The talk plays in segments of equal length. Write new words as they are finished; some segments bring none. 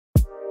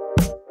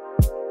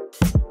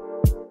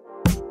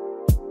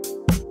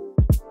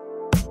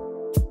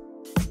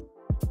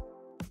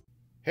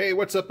Hey,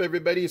 what's up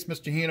everybody? It's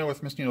Mr. Hino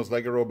with Mr. Hino's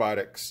LEGO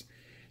Robotics.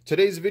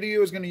 Today's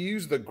video is going to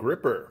use the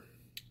gripper.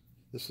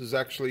 This is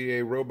actually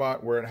a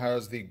robot where it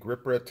has the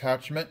gripper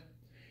attachment,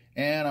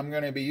 and I'm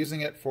going to be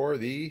using it for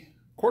the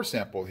core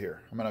sample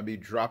here. I'm going to be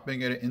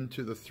dropping it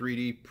into the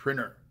 3D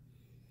printer.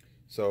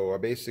 So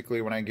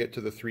basically when I get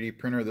to the 3D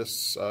printer,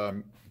 this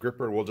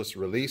gripper will just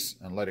release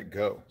and let it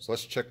go. So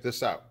let's check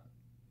this out.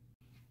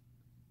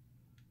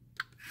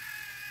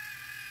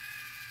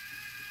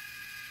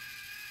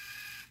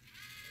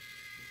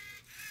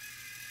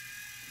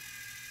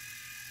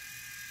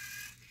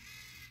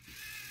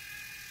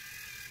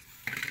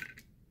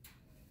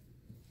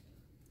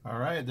 All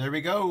right, there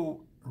we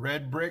go.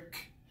 Red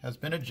brick has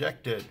been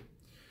ejected.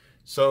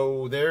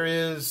 So there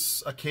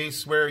is a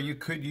case where you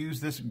could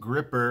use this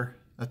gripper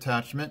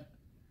attachment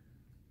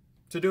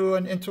to do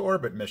an into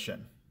orbit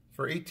mission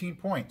for 18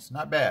 points.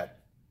 Not bad.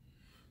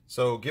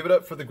 So give it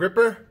up for the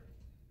gripper.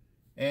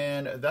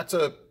 And that's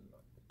a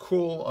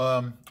cool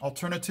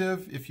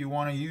alternative if you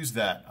want to use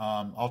that.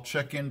 I'll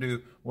check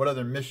into what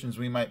other missions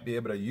we might be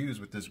able to use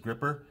with this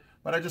gripper,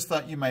 but I just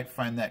thought you might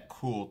find that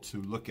cool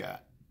to look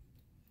at.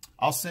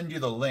 I'll send you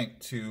the link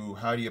to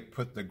how do you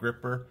put the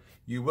gripper.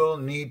 You will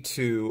need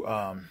to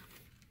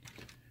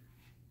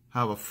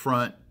have a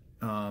front,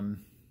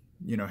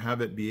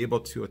 have it be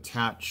able to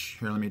attach.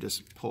 Here, let me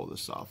just pull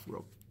this off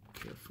real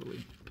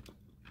carefully.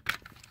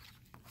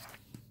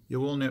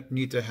 You will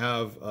need to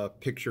have a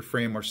picture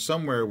frame or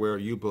somewhere where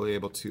you'll be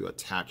able to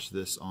attach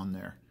this on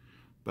there.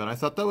 But I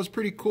thought that was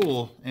pretty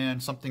cool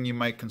and something you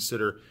might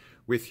consider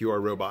with your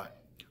robot.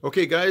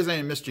 Okay guys, I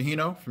am Mr.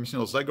 Hino from Mr.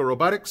 Hino's LEGO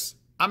Robotics.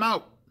 I'm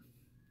out.